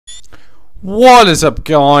What is up,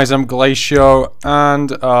 guys? I'm Glacio, and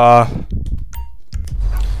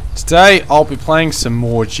today I'll be playing some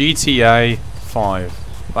more GTA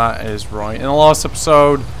 5. That is right. In the last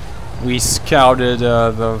episode, we scouted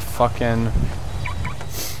the fucking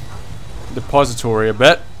depository a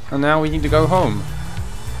bit, and now we need to go home.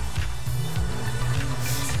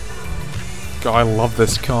 God, I love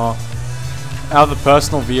this car. Out of the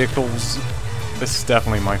personal vehicles, this is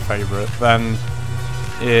definitely my favorite. Then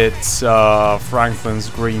it's Franklin's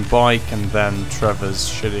green bike, and then Trevor's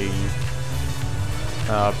shitty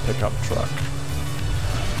pickup truck.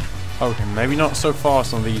 Okay, maybe not so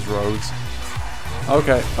fast on these roads.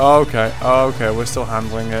 Okay, we're still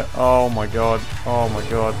handling it. Oh my god, oh my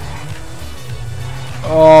god.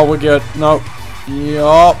 Oh, we're good. Nope.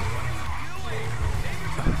 Yup.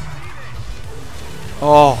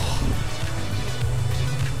 Oh.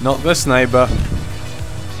 Not this neighbor.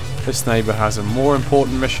 This neighbor has a more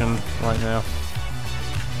important mission right now.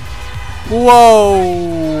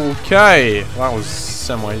 Whoa! Okay, that was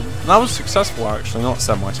successful actually, not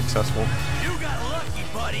semi-successful. You got lucky,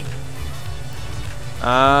 buddy.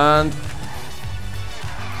 And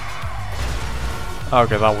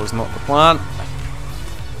okay, that was not the plan.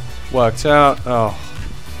 Worked out. Oh.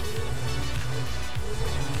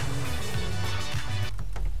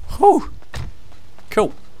 Whew.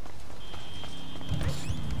 Cool.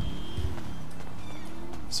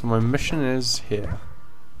 So my mission is here.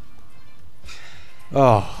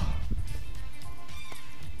 Oh.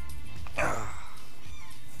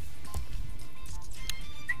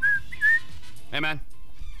 Hey, man.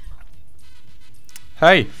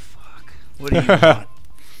 Hey. Fuck. What do you want?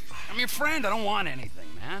 I'm your friend. I don't want anything,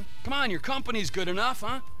 man. Come on, your company's good enough,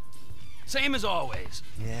 huh? Same as always.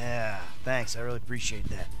 Yeah, thanks. I really appreciate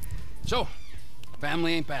that. So,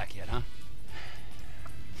 family ain't back yet, huh?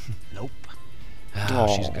 Nope.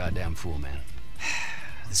 Oh, she's a goddamn fool, man.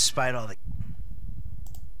 Despite all the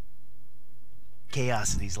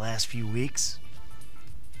chaos of these last few weeks,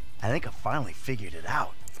 I think I finally figured it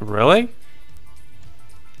out. Really?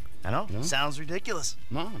 I know, No? sounds ridiculous.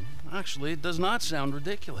 No, actually, it does not sound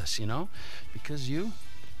ridiculous, you know? Because you're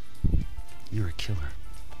a killer.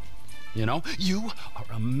 You know? You are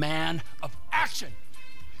a man of action.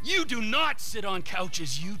 You do not sit on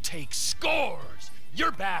couches, you take scores.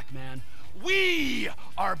 You're back, man. We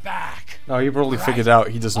are back. Oh, you probably Right. figured out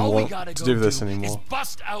he doesn't All we want gotta to go do this do anymore. Is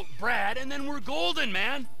bust out Brad, and then we're golden,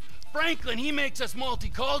 man. Franklin, he makes us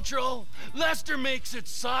multicultural. Lester makes it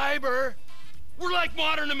cyber. We're like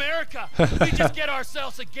modern America. We just get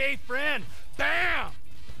ourselves a gay friend. Bam!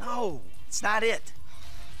 No, it's not it.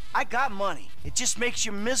 I got money. It just makes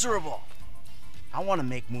you miserable. I want to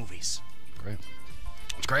make movies. Great.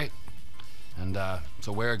 It's great. And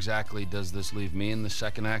so where exactly does this leave me in the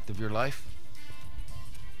second act of your life?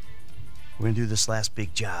 We're gonna do this last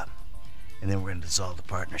big job, and then we're gonna dissolve the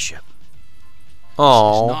partnership.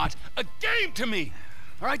 Oh. It's not a game to me.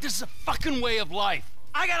 All right, this is a fucking way of life.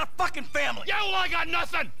 I got a fucking family. Yeah, well, I got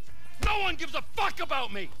nothing. No one gives a fuck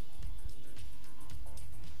about me.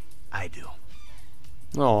 I do.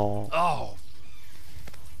 Oh. Oh,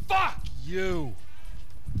 fuck you.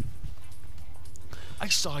 I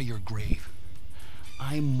saw your grave.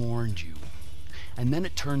 I mourned you. And then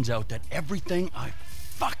it turns out that everything I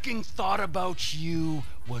fucking thought about you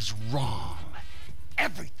was wrong.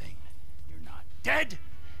 Everything. You're not dead,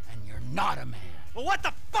 and you're not a man. Well, what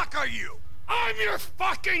the fuck are you? I'm your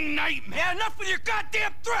fucking nightmare. Yeah, enough with your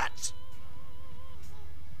goddamn threats.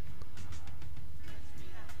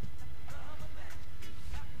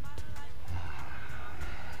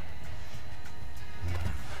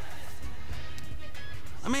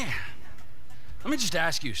 Let me just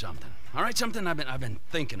ask you something. All right, something I've been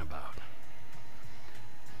thinking about.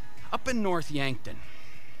 Up in North Yankton,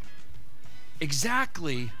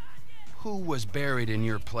 exactly who was buried in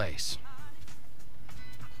your place?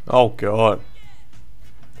 Oh god.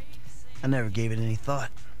 I never gave it any thought.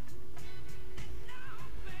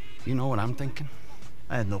 You know what I'm thinking?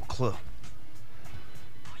 I had no clue.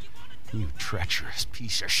 You treacherous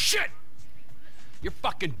piece of shit! You're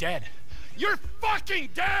fucking dead. You're fucking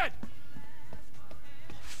dead!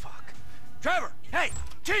 Fuck. Trevor, hey,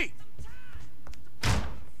 T!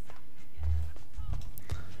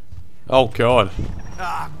 Oh god.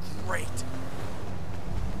 Ah, great.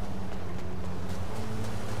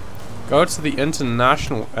 Go to the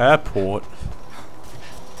international airport.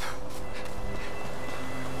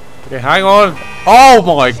 Okay, hang on. Oh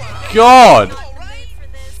my god!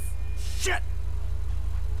 Shit!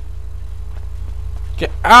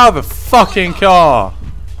 Get out of the fucking car!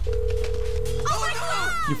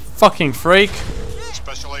 You fucking freak.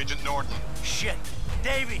 Special Agent Norton. Shit.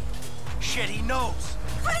 Davey. Shit, he knows.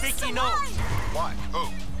 I think he knows. What? Who?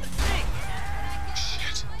 Think.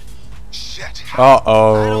 Shit. Shit. I don't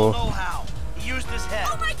Uh-oh. know how. He used his head.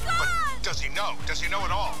 Oh my God! But does he know? Does he know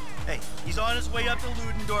at all? Hey, he's on his way up to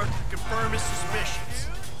Ludendorff to confirm his suspicions.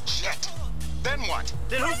 Shit. Then what?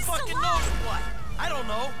 Then who Christ fucking alive! knows what? I don't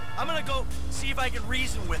know. I'm gonna go see if I can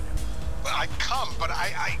reason with him. Well, I'd come, but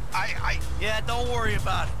I... Yeah, don't worry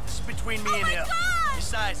about it. This is between me Oh and my him. God!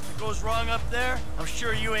 Besides, if it goes wrong up there, I'm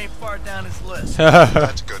sure you ain't far down his list.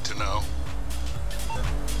 That's good to know.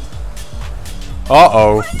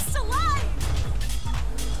 Uh-oh. Christ alive!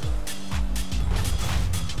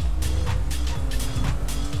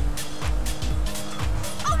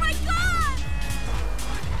 Oh my God!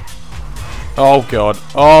 Oh god.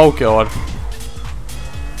 Oh god.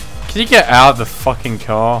 Can you get out of the fucking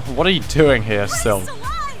car? What are you doing here still? Christ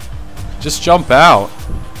alive! Just jump out.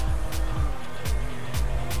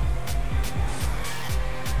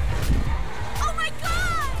 Oh my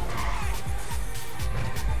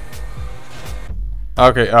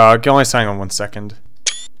God! Okay, guys, hang on 1 second.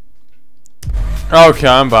 Okay,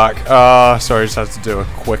 I'm back. Sorry, I just had to do a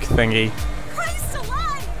quick thingy. Christ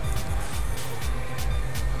alive!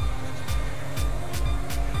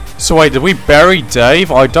 So wait, did we bury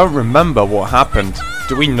Dave? I don't remember what happened.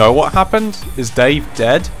 Do we know what happened? Is Dave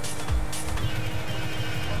dead?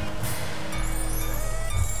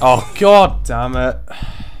 Oh god damn it.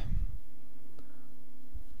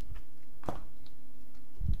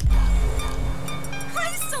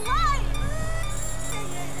 Christ alive!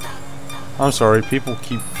 I'm sorry, people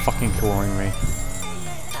keep fucking calling me.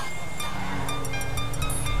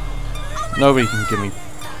 Nobody can give me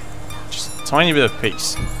just a tiny bit of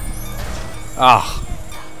peace. Ah.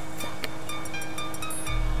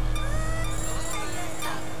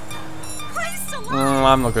 Christ alive!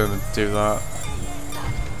 I'm not gonna do that.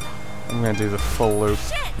 I'm gonna do the full loop.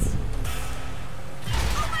 Shit!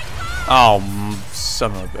 Oh,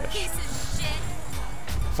 son of a bitch. Piece of shit!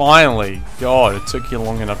 Finally! God, it took you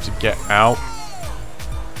long enough to get out.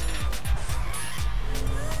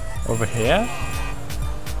 Over here?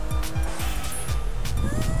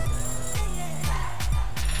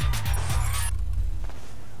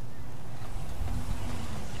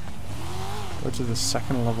 Go to the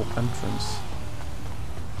second level entrance.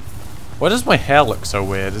 Why does my hair look so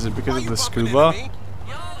weird? Is it because of the scuba?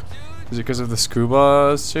 Is it because of the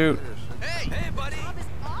scuba suit? Hey, buddy! Bob is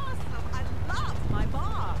awesome. I love my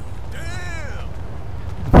boss.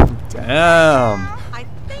 Damn. I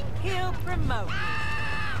think he'll promote me.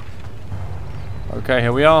 Okay,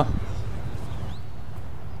 here we are.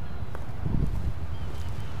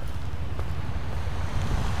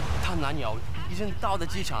 他男友已经到了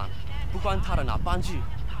机场，不管他的哪班机，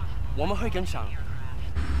我们会跟上。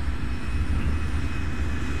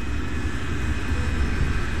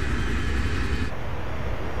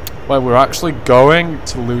 Wait, we're actually going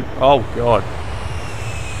to loot. Oh god.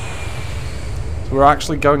 So we're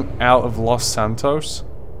actually going out of Los Santos?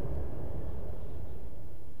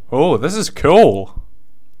 Oh, this is cool.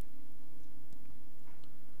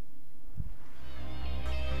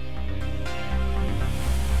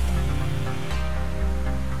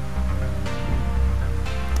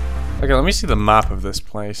 Okay, let me see the map of this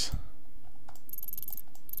place.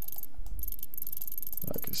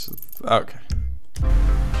 Okay, so okay.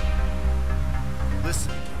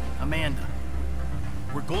 Listen, Amanda.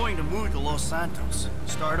 We're going to move to Los Santos.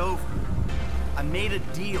 Start over. I made a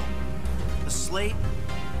deal. The slate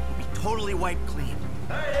will be totally wiped clean.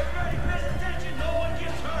 Hey, everybody pays attention. No one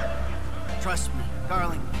gets hurt. Trust me,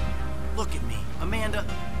 darling. Look at me. Amanda,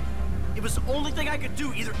 it was the only thing I could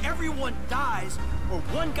do. Either everyone dies or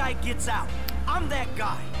one guy gets out. I'm that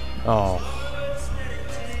guy. Oh.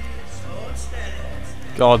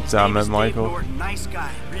 God damn it, Michael. Dave Norton, nice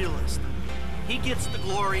guy, realist. He gets the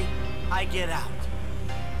glory, I get out.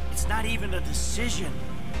 It's not even a decision.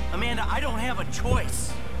 Amanda, I don't have a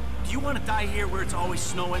choice. Do you want to die here where it's always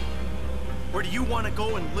snowing? Or do you want to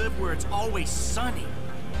go and live where it's always sunny?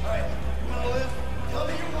 All right, you want to live? Tell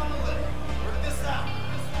me you want to live. Work this out.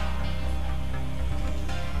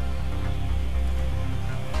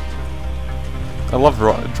 I love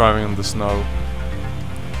driving in the snow.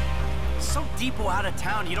 Some depot out of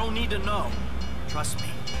town, you don't need to know. Trust me,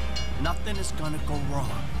 nothing is gonna go wrong.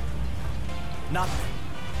 Nothing.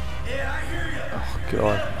 Yeah, I hear you. Oh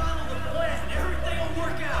god. Follow the plan. Everything will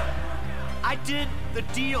work out. I did the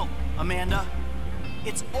deal, Amanda.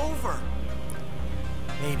 It's over.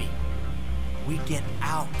 Baby, we get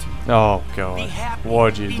out. Oh god. Be happy,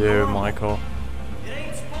 What'd you be do, normal. Michael? It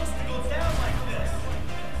ain't supposed to go down like this.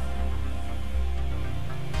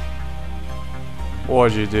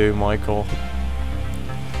 What'd you do, Michael?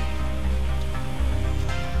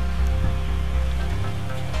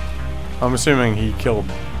 I'm assuming he killed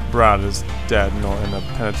Brad is dead, not in a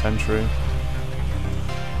penitentiary.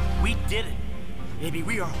 We did it. Baby,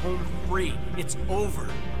 we are home free. It's over.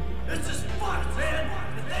 This is fucked, man.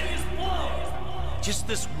 The thing is blown. Just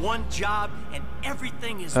this one job and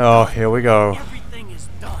everything is Oh, done. here we go. Everything is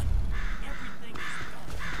done. Everything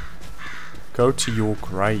is done. Go to your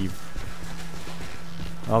grave.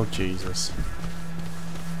 Oh, Jesus.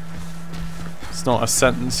 It's not a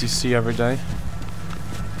sentence you see every day.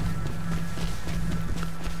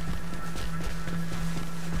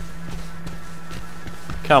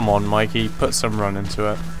 Come on, Mikey, put some run into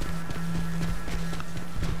it.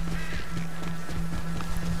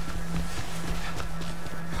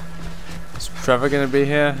 Is Trevor gonna be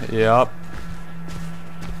here? Yup.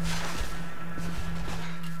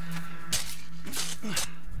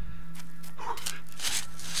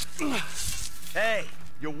 Hey,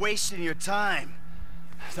 you're wasting your time.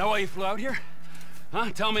 Is that why you flew out here?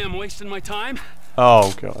 Huh? Tell me I'm wasting my time?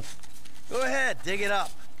 Oh, God. Go ahead, dig it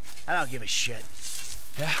up. I don't give a shit.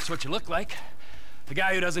 Yeah, that's what you look like. The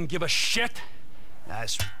guy who doesn't give a shit.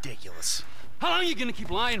 That's ridiculous. How long are you gonna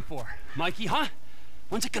keep lying for, Mikey, huh?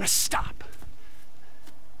 When's it gonna stop?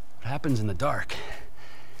 What happens in the dark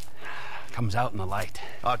comes out in the light.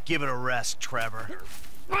 Oh, give it a rest, Trevor.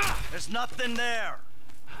 There's nothing there.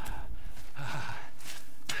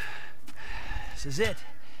 This is it.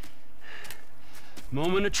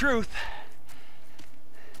 Moment of truth.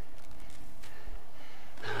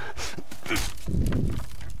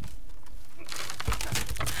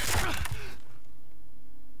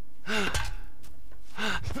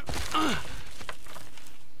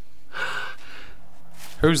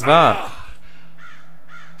 Who's that?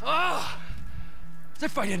 As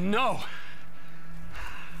if I didn't know.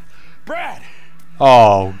 Brad!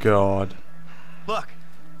 Oh, God. Look,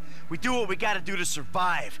 we do what we gotta do to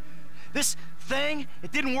survive. This thing,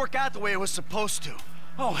 it didn't work out the way it was supposed to.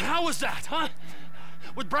 Oh, and how was that, huh?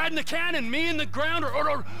 With Brad in the can and me in the ground,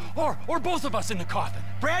 or both of us in the coffin?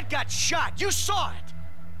 Brad got shot. You saw it.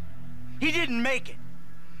 He didn't make it.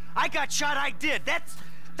 I got shot. I did.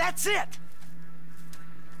 That's it.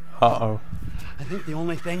 Uh-oh. I think the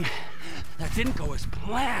only thing that didn't go as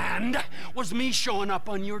planned was me showing up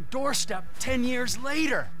on your doorstep 10 years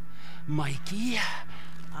later. Mikey,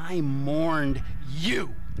 I mourned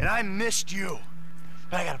you. And I missed you.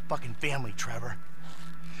 But I got a fucking family, Trevor.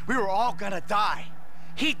 We were all gonna die.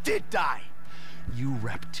 He did die. You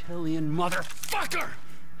reptilian motherfucker!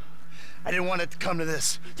 I didn't want it to come to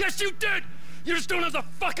this. Yes, you did! You just don't have the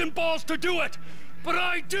fucking balls to do it! But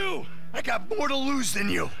I do! I got more to lose than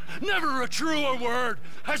you. Never a truer word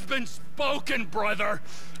has been spoken, brother!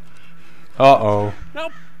 Uh-oh. Now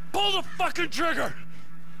pull the fucking trigger!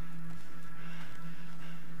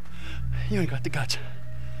 You ain't got the guts.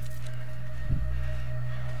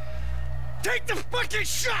 Take the fucking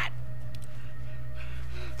shot!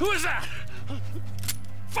 Who is that?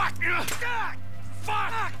 Fuck!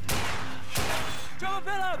 Fuck! Trevor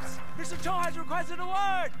Phillips! Mr. Cho has requested a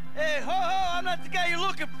word! Hey, ho ho, I'm not the guy you're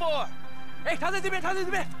looking for. Hey,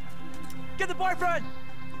 get the boyfriend!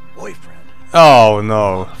 Boyfriend? Oh,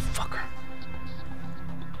 no. Fucker.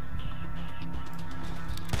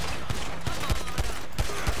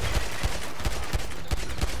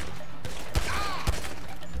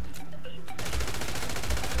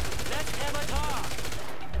 Let Emma talk!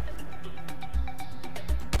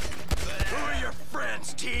 Who are your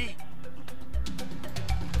friends, T?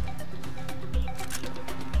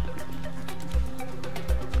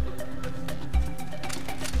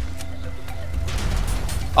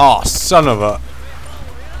 Oh, son of a...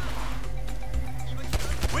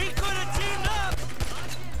 We could have teamed up!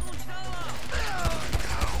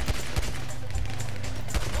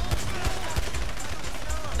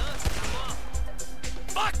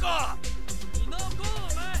 Fuck off! No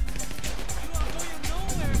good, man! You are going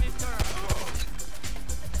nowhere, mister!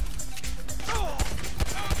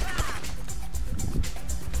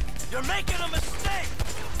 You're making a mistake!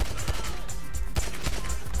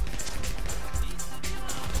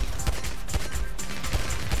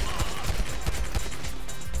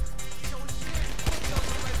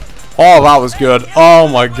 Oh, that was good. Oh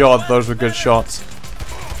my God, those were good shots.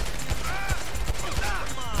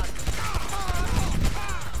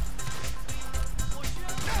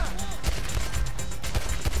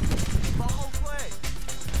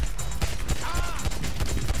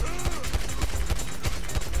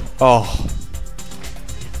 Oh.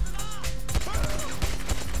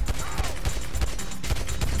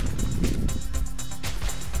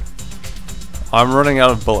 I'm running out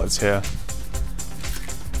of bullets here.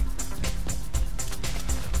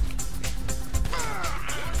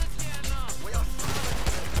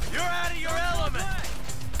 You're out of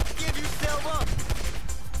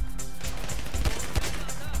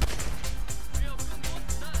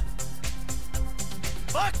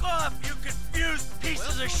off, you confused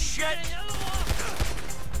pieces of shit!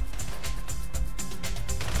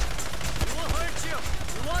 We will hurt you!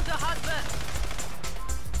 We want the hot vest!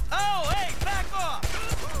 Oh, hey, back off!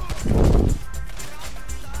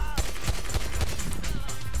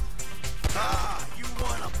 Ah, you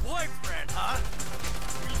want a boyfriend, huh?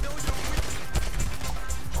 We know you're weak.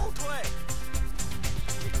 Hold way.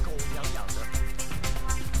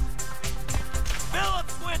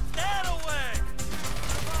 Phillips went that away!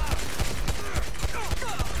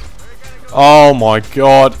 Oh my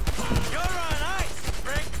god. You're on ice,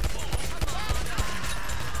 Rick!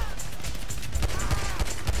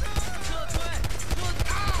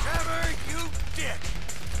 Trevor, you dick!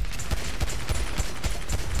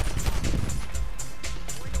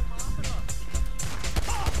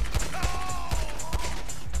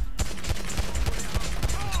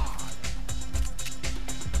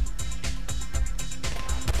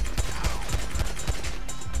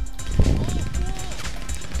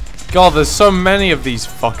 God, there's so many of these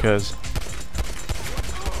fuckers.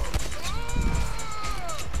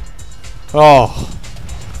 Oh.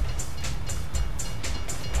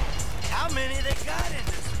 How many they got in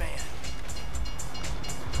this van?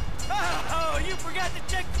 Oh, you forgot to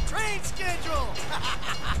check the train schedule!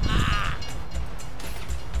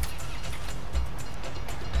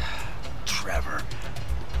 Trevor.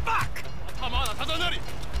 Fuck!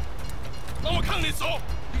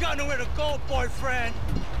 You got nowhere to go, boyfriend!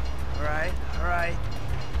 Alright, alright.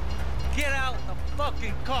 Get out the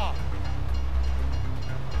fucking car!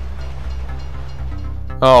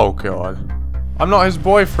 Oh god. I'm not his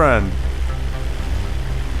boyfriend.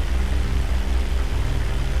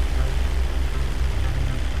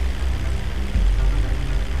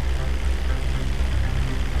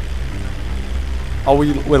 Are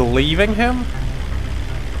we're leaving him?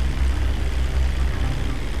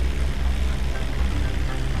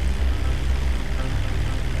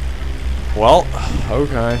 Well,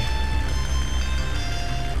 okay.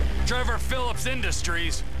 Trevor Phillips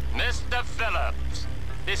Industries. Mr. Phillips,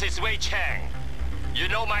 this is Wei Chang. You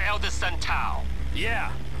know my eldest son Tao.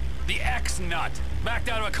 Yeah, the ex-nut. Backed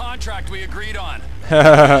out of a contract we agreed on.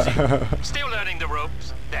 Still learning the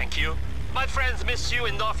ropes, thank you. My friends miss you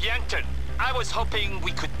in North Yankton. I was hoping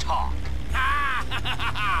we could talk.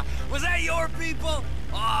 Was that your people?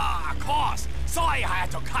 Ah, of course. Sorry I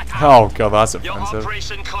had to cut out. Oh god, that's Your offensive.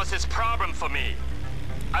 operation causes problem for me.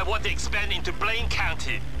 I want to expand into Blaine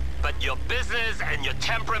County, but your business and your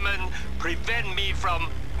temperament prevent me from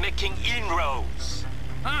making inroads.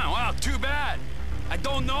 Oh, well, too bad. I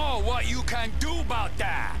don't know what you can do about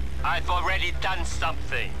that. I've already done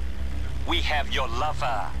something. We have your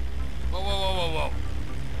lover. Whoa, whoa, whoa, whoa, whoa.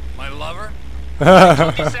 My lover?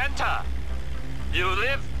 Cookie Santa. You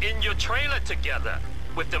live in your trailer together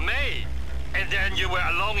with the maid, and then you were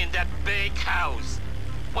alone in that big house.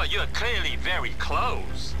 Well, you're clearly very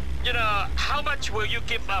close. You know, how much will you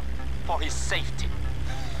give up for his safety?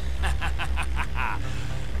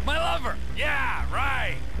 My lover. Yeah,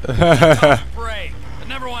 right. Tough break. I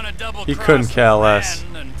never want to double He cross couldn't a care less.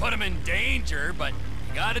 friend and put him in danger, but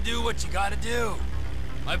you gotta do what you gotta do.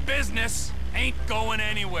 My business ain't going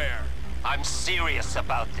anywhere. I'm serious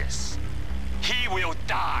about this. He will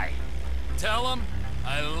die. Tell him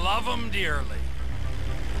I love him dearly.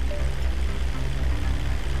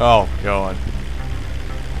 Oh god.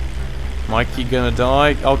 Mikey gonna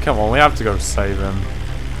die? Oh come on, we have to go save him.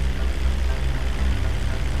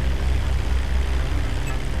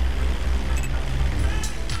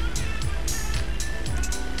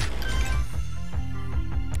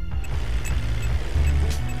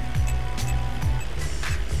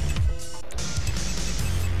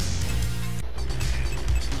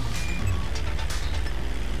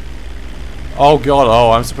 Oh god,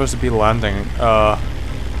 oh, I'm supposed to be landing.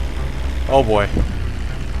 Oh boy.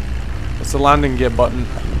 What's the landing gear button?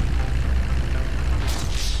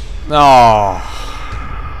 Oh.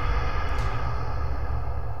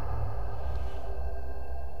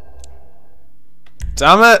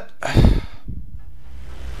 Damn it!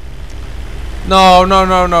 No, no,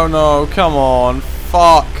 no, no, no, come on.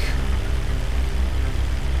 Fuck.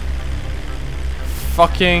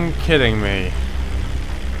 Fucking kidding me.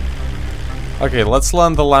 Okay, let's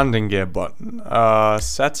learn the landing gear button.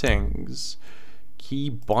 Settings. Key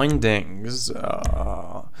bindings.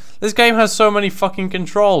 This game has so many fucking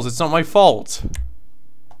controls, it's not my fault.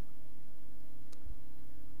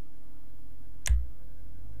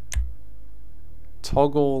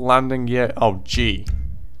 Toggle landing gear. Oh, G.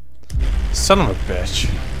 Son of a bitch.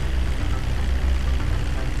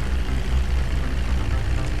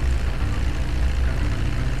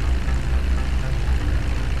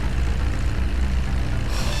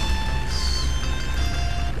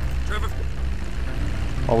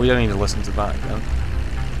 Oh, we don't need to listen to that again.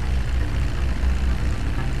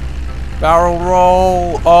 Barrel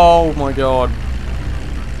roll! Oh my god.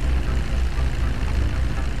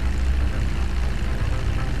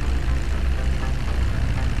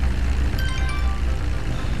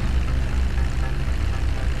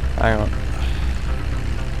 Hang on.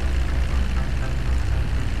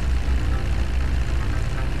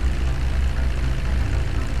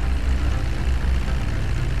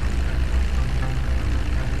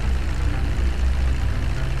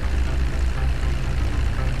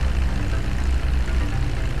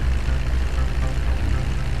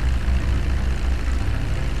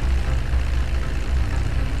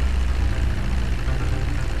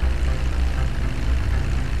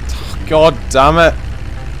 God damn it.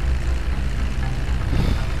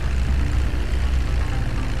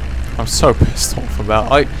 I'm so pissed off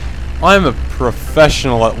about I'm a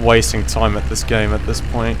professional at wasting time at this game at this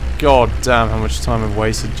point. God damn how much time I've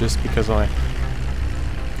wasted just because I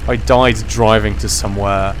died driving to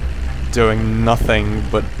somewhere, doing nothing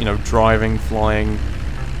but, you know, driving, flying.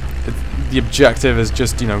 The objective is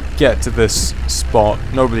just, you know, get to this spot,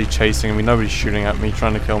 nobody chasing me, nobody shooting at me,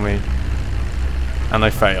 trying to kill me, and I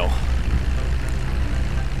fail.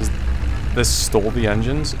 Does this stall the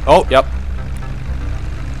engines? Oh, yep.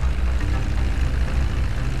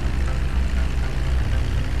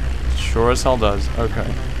 Sure as hell does.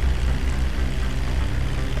 Okay.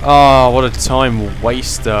 Oh, what a time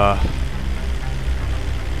waster.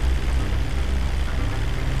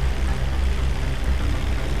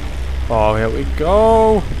 Oh, here we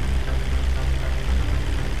go.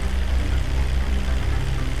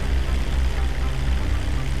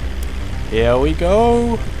 Here we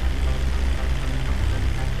go.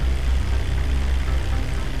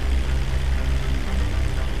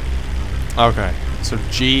 Okay. So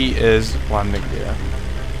G is landing gear.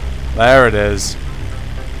 There it is.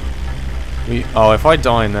 Oh, if I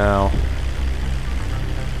die now.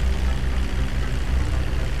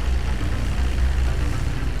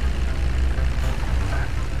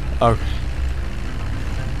 Okay.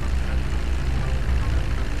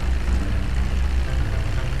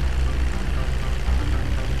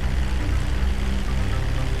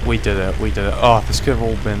 We did it, we did it. Oh, this could have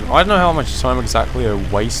all been... I don't know how much time exactly I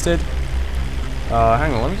wasted.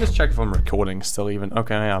 Hang on, let me just check if I'm recording still even.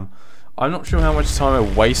 Okay, I am. I'm not sure how much time I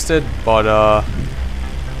wasted, but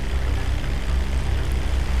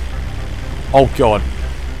oh god.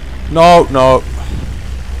 No, no.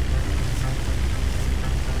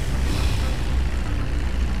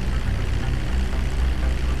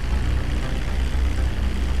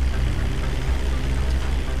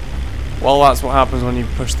 Well, that's what happens when you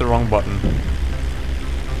push the wrong button.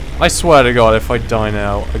 I swear to God, if I die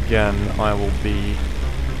now again, I will be...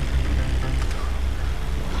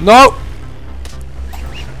 No!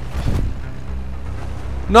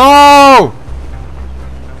 No!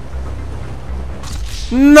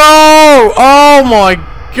 No! Oh my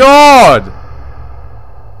God!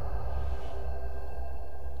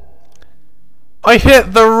 I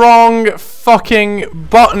hit the wrong fucking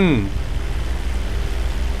button!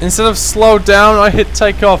 Instead of slow down, I hit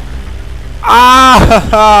take off.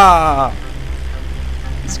 Ah!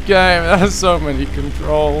 This game has so many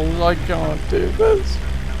controls. I can't do this.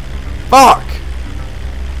 Fuck!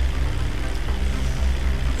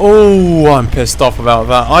 Oh, I'm pissed off about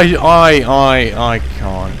that. I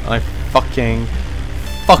can't. I fucking,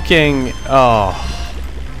 oh.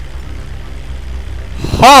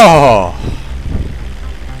 Oh!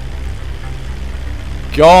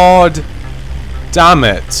 God damn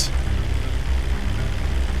it.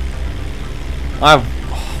 I'm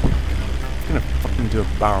gonna fucking do a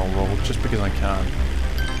barrel roll just because I can.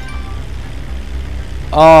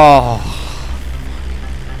 Oh.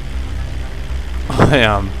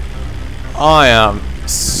 I am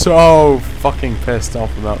so fucking pissed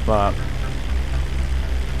off about that.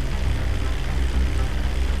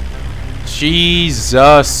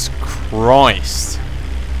 Jesus Christ.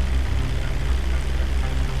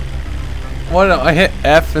 What? I hit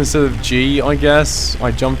F instead of G, I guess.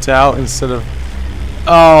 I jumped out instead of...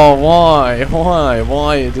 Oh, why?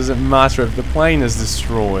 Why? It doesn't matter if the plane is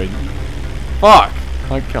destroyed. Fuck!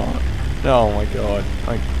 I can't. Oh my god.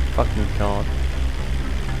 I fucking can't.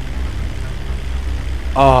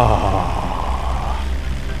 Ah.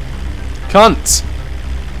 Oh. Cunt!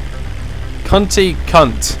 Cunty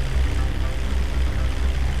cunt.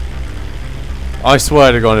 I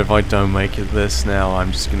swear to God, if I don't make it this now,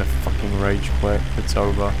 I'm just gonna fucking rage quit. It's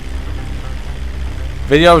over.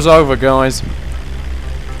 Video's over, guys.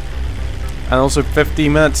 And also 50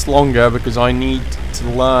 minutes longer because I need to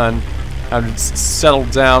learn and just settle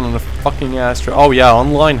down on a fucking airstrip. Oh yeah,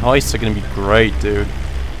 online heists are gonna be great, dude.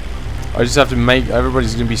 I just have to make,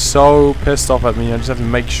 everybody's gonna be so pissed off at me, I just have to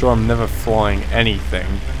make sure I'm never flying anything.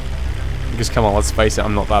 Because come on, let's face it,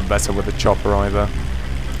 I'm not that better with a chopper either.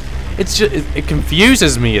 It's just, it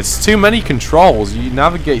confuses me, it's too many controls, you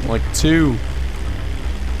navigate like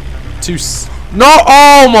no,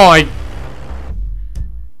 oh my!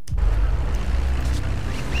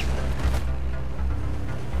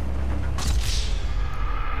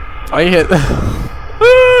 I hit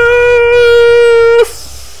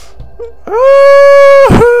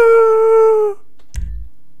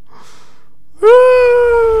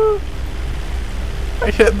I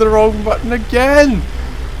hit the wrong button again!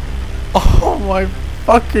 Oh my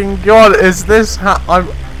fucking god, is this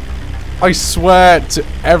I swear to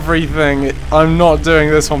everything, I'm not doing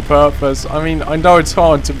this on purpose. I mean, I know it's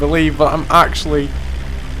hard to believe, but I'm actually...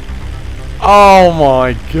 Oh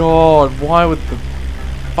my god, why would the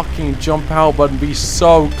fucking jump out button be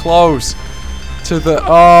so close to the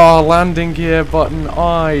landing gear button?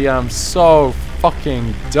 I am so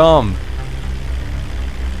fucking dumb.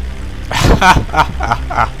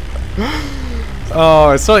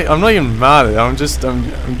 Oh, it's like, I'm not even mad at it. I'm just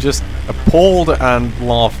appalled and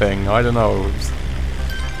laughing. I don't know.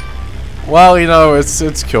 Well, you know,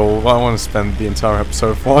 it's cool. I want to spend the entire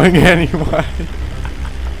episode flying anyway.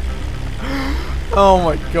 Oh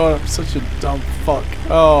my god, I'm such a dumb fuck.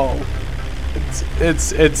 Oh,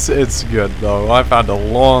 it's good though. I've had a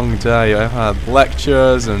long day. I've had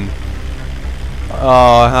lectures and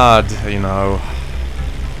I had, you know,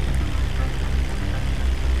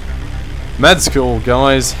 med school,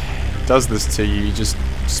 guys. It does this to you. You just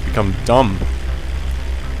become dumb.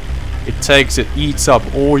 It eats up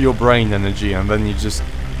all your brain energy, and then you just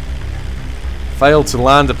fail to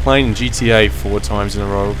land a plane in GTA 4 times in a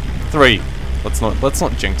row. 3. Let's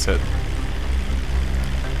not jinx it.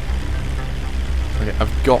 Okay,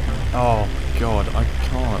 I've got. Oh god, I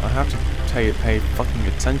can't. I have to pay fucking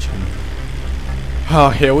attention. Oh,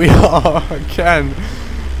 here we are again.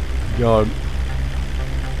 God.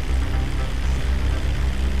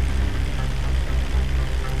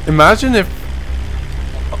 Imagine if,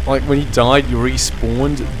 like, when you died, you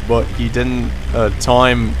respawned, but you didn't.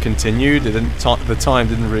 Time continued. It didn't. The time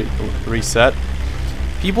didn't reset.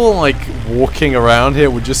 People like walking around here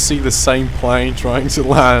would just see the same plane trying to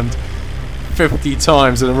land 50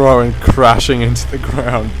 times in a row and crashing into the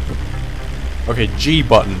ground. Okay, G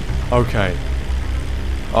button. Okay.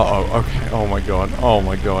 Uh-oh, okay. Oh my god. Oh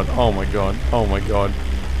my god. Oh my god. Oh my god.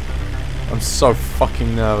 I'm so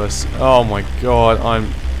fucking nervous. Oh my god.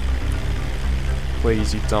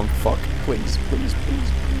 Please, you dumb fuck. Please, please,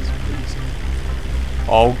 please, please, please.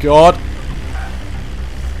 Oh god.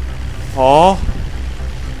 Oh.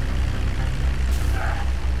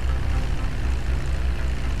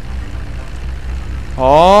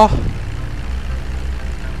 Oh.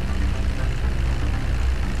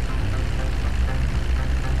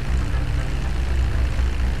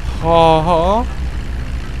 Oh.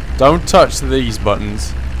 Don't touch these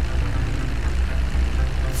buttons.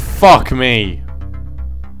 Fuck me.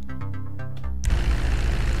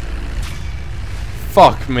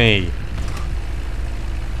 Fuck me.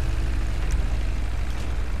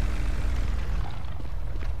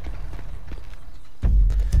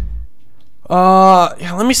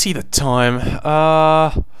 Yeah, let me see the time.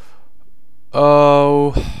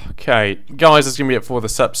 Okay. Guys, that's gonna be it for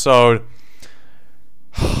this episode.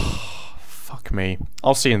 Fuck me.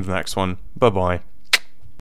 I'll see you in the next one. Bye-bye.